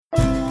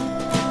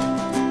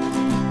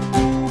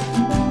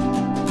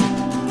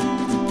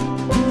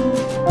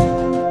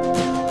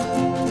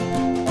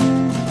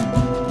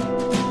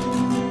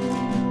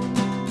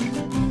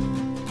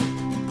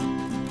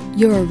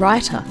You're a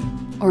writer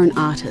or an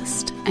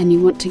artist and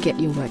you want to get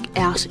your work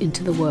out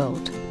into the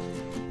world.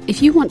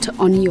 If you want to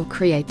honour your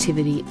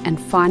creativity and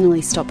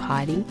finally stop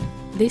hiding,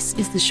 this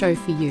is the show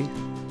for you.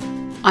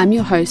 I'm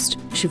your host,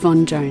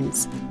 Siobhan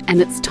Jones,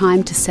 and it's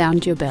time to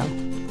sound your bell.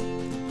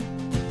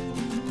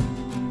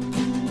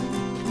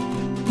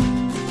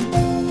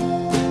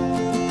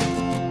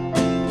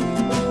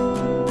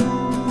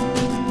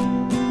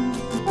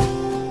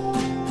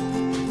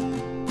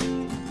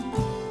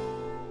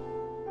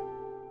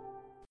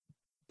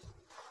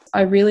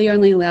 I really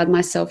only allowed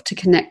myself to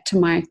connect to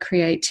my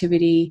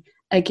creativity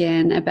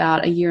again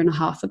about a year and a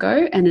half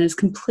ago, and it has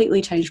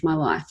completely changed my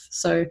life.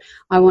 So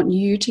I want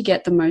you to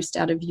get the most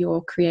out of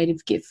your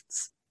creative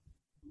gifts.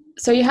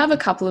 So you have a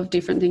couple of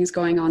different things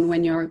going on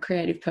when you're a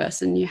creative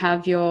person. You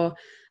have your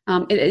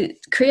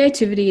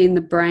creativity in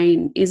the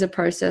brain is a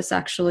process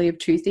actually of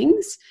two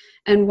things.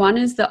 And one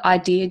is the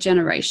idea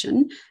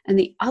generation, and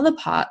the other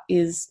part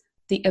is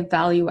the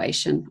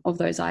evaluation of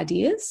those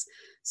ideas.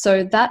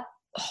 So that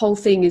whole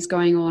thing is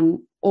going on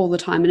all the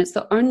time, and it's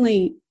the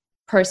only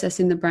process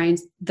in the brain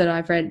that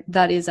I've read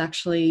that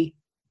actually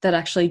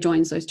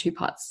joins those two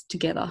parts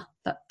together,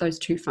 those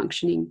two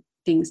functioning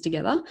things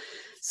together.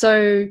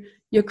 So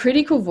your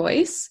critical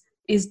voice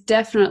is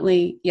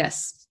definitely,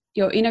 yes,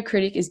 your inner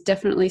critic is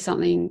definitely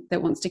something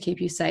that wants to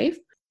keep you safe.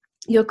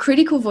 Your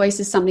critical voice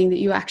is something that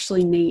you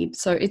actually need.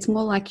 So it's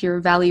more like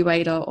your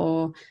evaluator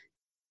or,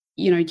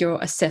 your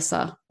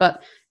assessor.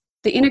 But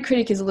the inner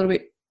critic is a little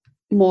bit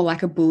more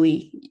like a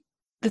bully.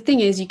 The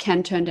thing is, you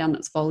can turn down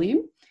its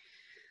volume.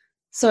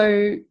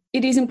 So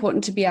it is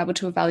important to be able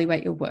to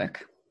evaluate your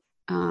work.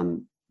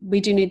 We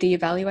do need the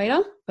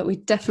evaluator, but we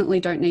definitely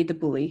don't need the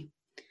bully.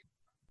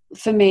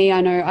 For me,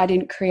 I know I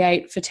didn't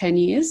create for 10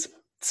 years.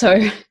 So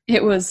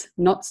it was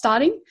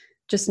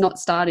just not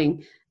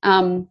starting.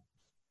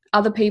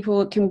 Other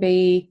people, it can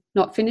be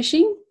not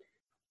finishing.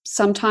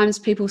 Sometimes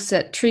people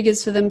set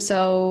triggers for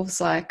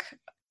themselves, like,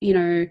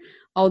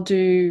 I'll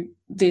do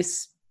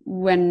this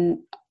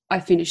when I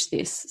finish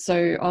this.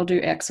 So I'll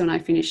do X when I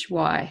finish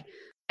Y.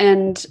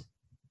 And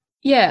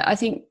yeah, I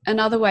think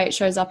another way it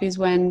shows up is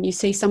when you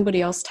see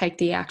somebody else take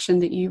the action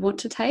that you want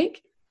to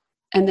take,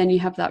 and then you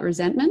have that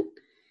resentment.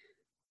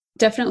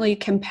 Definitely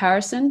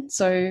comparison.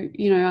 So,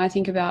 I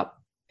think about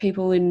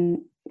people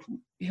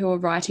who are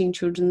writing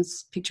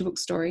children's picture book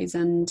stories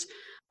and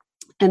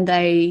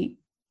they,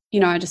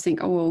 I just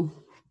think, oh, well,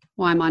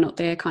 why am I not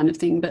there kind of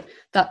thing. But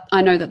that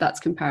I know that's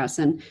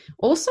comparison.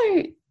 Also,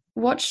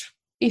 watch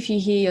if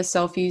you hear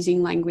yourself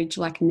using language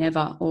like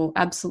never or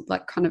absolute,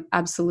 like kind of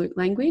absolute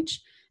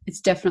language. That's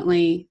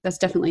definitely a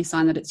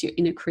sign that it's your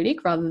inner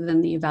critic rather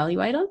than the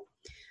evaluator.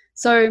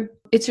 So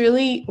what's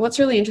really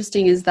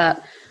interesting is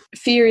that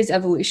fear is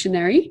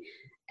evolutionary,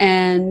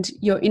 and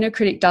your inner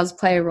critic does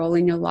play a role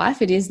in your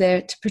life. It is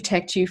there to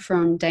protect you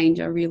from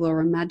danger, real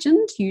or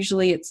imagined.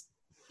 Usually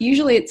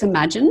it's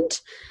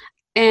imagined,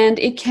 and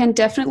it can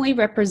definitely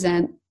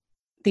represent,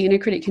 the inner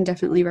critic can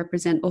definitely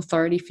represent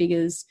authority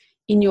figures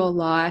in your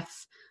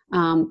life,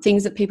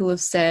 things that people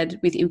have said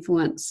with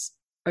influence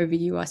over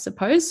you, I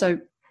suppose. So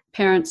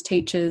parents,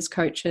 teachers,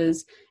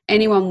 coaches,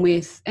 anyone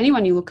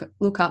you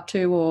look up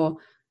to, or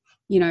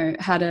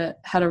had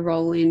a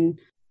role in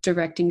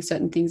directing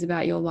certain things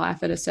about your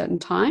life at a certain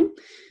time.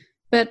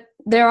 But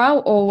there are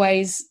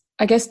always,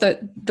 I guess,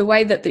 the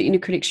way that the inner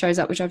critic shows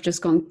up, which I've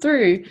just gone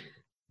through,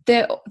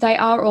 they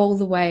are all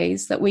the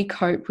ways that we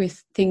cope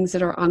with things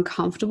that are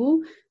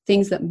uncomfortable,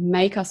 things that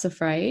make us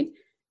afraid.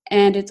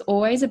 And it's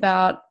always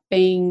about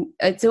a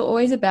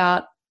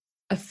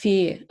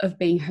fear of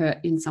being hurt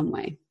in some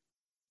way.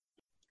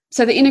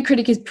 So the inner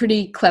critic is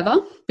pretty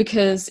clever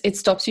because it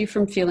stops you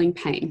from feeling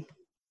pain.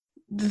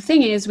 The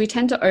thing is, we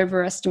tend to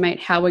overestimate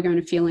how we're going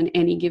to feel in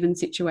any given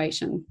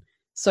situation.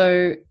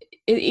 So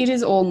it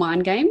is all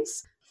mind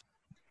games.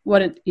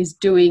 What it is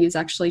doing is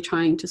actually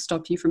trying to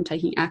stop you from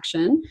taking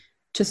action,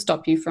 to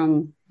stop you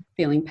from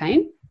feeling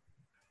pain.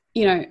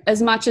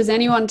 As much as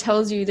anyone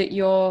tells you that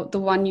you're the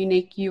one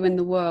unique you in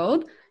the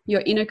world,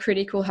 your inner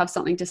critic will have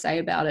something to say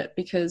about it,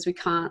 because we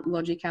can't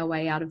logic our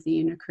way out of the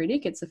inner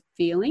critic. It's a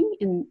feeling,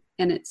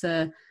 and it's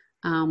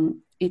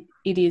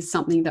it is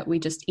something that we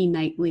just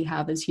innately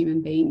have as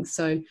human beings.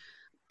 So,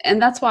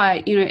 and that's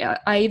why,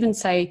 I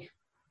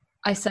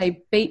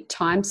say beat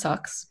time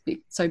sucks.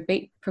 So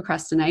beat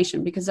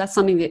procrastination, because that's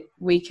something that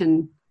we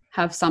can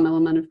have some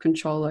element of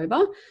control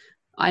over.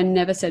 I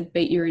never said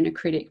beat your inner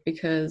critic,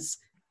 because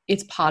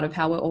it's part of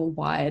how we're all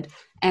wired,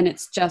 and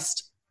it's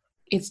just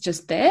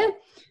there.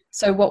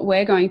 So what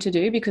we're going to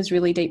do, because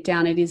really deep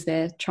down it is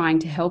there trying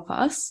to help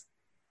us,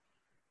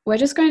 we're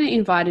just going to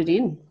invite it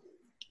in.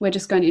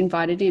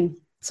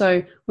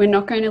 So we're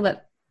not going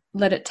to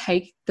let it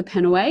take the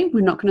pen away.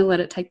 We're not going to let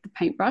it take the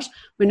paintbrush.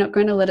 We're not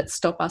going to let it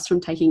stop us from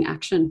taking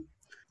action.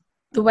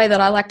 The way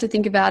that I like to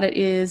think about it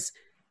is,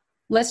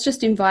 let's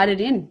just invite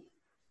it in.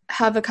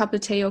 Have a cup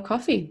of tea or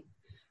coffee.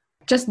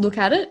 Just look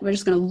at it. We're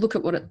just going to look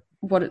at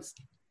what it's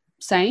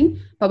saying,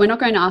 but we're not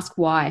going to ask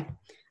why,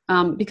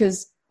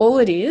 because all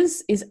it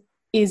is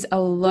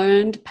a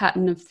learned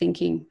pattern of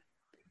thinking.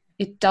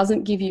 it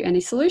doesn't give you any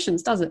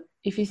solutions, does it?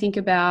 If you think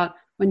about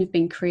when you've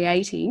been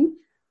creating,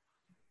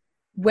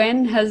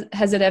 when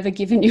has it ever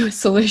given you a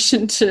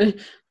solution to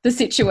the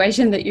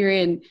situation that you're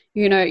in?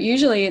 You know,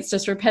 usually it's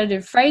just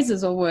repetitive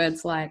phrases or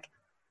words like,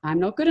 I'm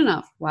not good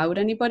enough. Why would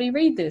anybody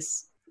read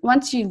this?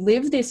 Once you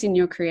live this in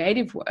your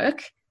creative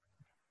work,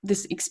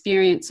 this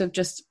experience of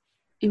just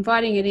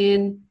inviting it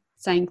in,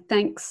 saying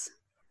thanks,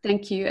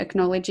 thank you,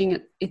 acknowledging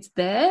it's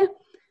there,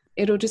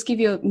 it'll just give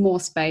you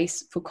more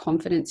space for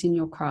confidence in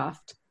your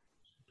craft.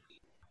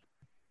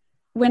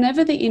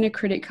 Whenever the inner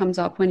critic comes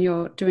up when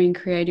you're doing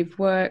creative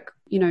work,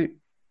 you know,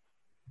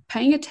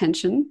 paying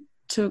attention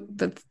to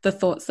the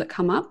thoughts that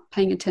come up,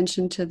 paying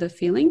attention to the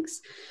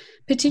feelings,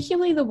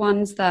 particularly the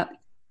ones that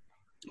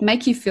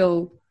make you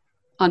feel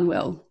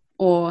unwell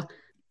or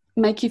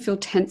make you feel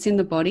tense in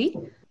the body,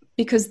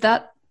 because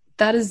that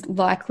is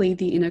likely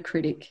the inner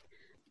critic.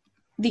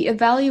 The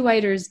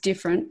evaluator is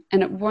different,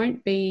 and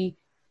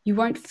you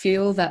won't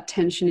feel that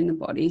tension in the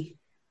body.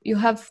 You'll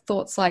have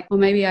thoughts like, well,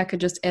 maybe I could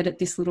just edit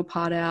this little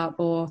part out,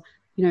 or,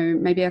 you know,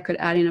 maybe I could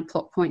add in a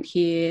plot point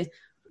here.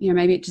 You know,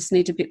 maybe it just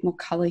needs a bit more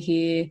color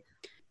here.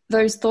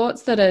 Those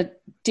thoughts that are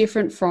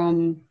different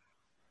from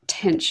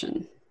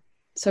tension.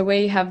 So where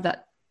you have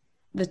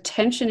the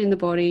tension in the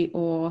body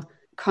or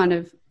kind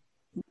of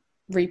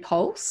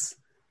repulse,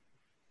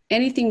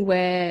 anything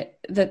where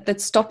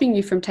that's stopping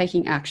you from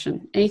taking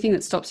action, anything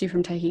that stops you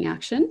from taking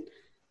action,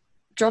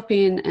 drop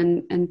in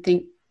and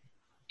think,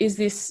 is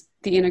this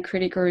the inner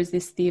critic or is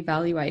this the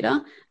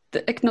evaluator?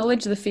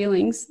 Acknowledge the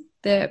feelings.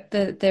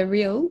 They're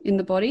real in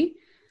the body,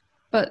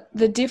 but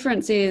the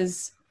difference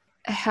is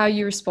how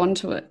you respond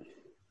to it.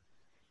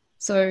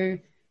 So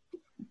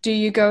do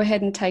you go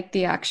ahead and take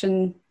the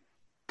action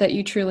that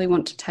you truly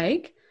want to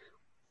take,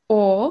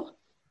 or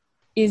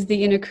is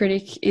the inner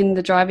critic in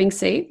the driving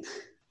seat?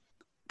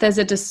 There's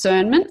a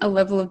discernment, a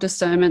level of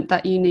discernment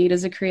that you need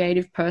as a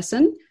creative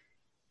person,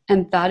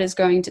 and that's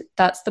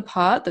the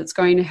part that's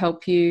going to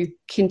help you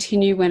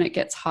continue when it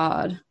gets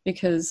hard.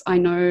 Because I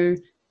know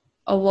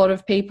a lot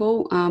of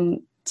people,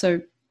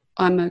 so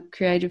I'm a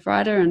creative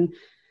writer, and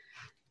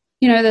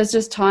you know, there's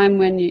just time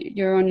when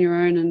you're on your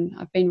own, and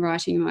I've been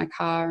writing in my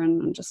car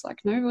and I'm just like,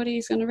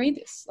 nobody's going to read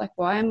this. Like,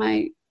 why am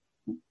I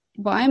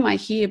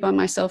here by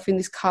myself in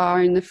this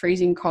car in the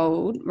freezing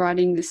cold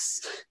writing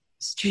this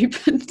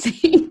stupid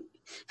thing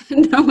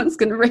and no one's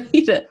going to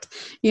read it,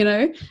 you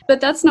know? But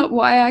that's not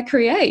why I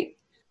create.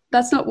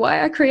 That's not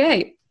why I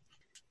create.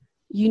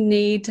 You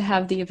need to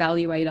have the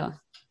evaluator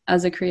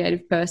as a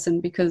creative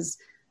person, because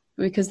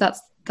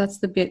that's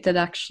the bit that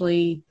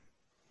actually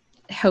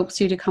helps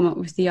you to come up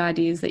with the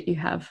ideas that you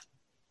have.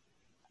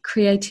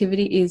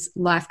 Creativity is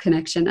life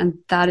connection, and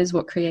that is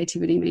what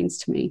creativity means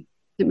to me.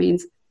 It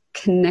means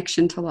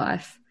connection to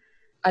life.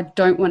 I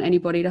don't want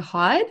anybody to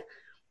hide,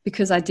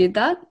 because I did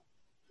that.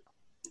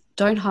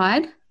 Don't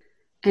hide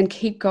and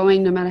keep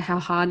going no matter how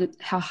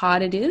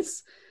hard it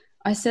is.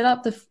 I set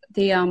up the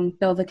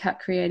Belle the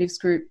Cat Creatives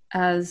group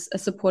as a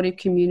supportive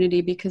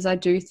community, because I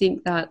do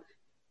think that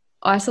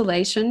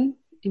isolation,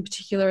 in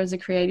particular as a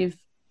creative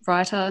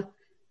writer,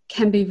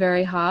 can be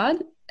very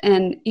hard.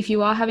 And if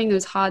you are having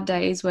those hard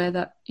days where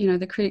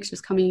the critic's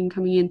just coming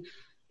in,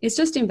 it's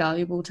just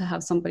invaluable to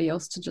have somebody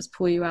else to just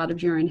pull you out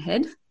of your own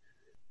head.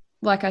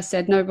 Like I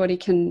said, nobody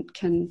can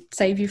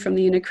save you from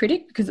the inner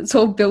critic, because it's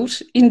all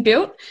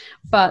inbuilt.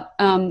 But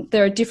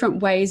there are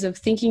different ways of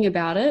thinking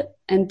about it,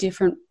 and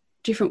different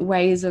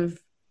ways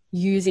of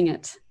using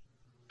it,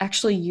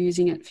 actually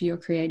using it for your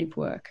creative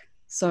work.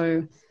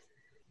 So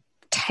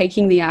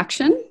taking the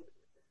action,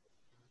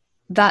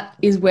 that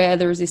is where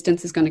the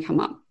resistance is going to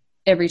come up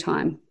every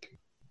time.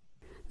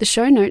 The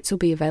show notes will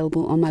be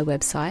available on my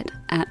website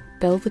at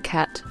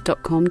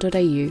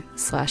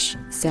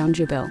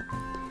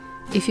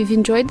bellethecat.com.au/soundyourbell. If you've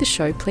enjoyed the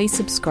show, please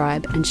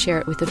subscribe and share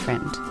it with a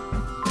friend.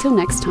 Till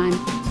next time,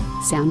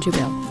 sound your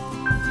bell.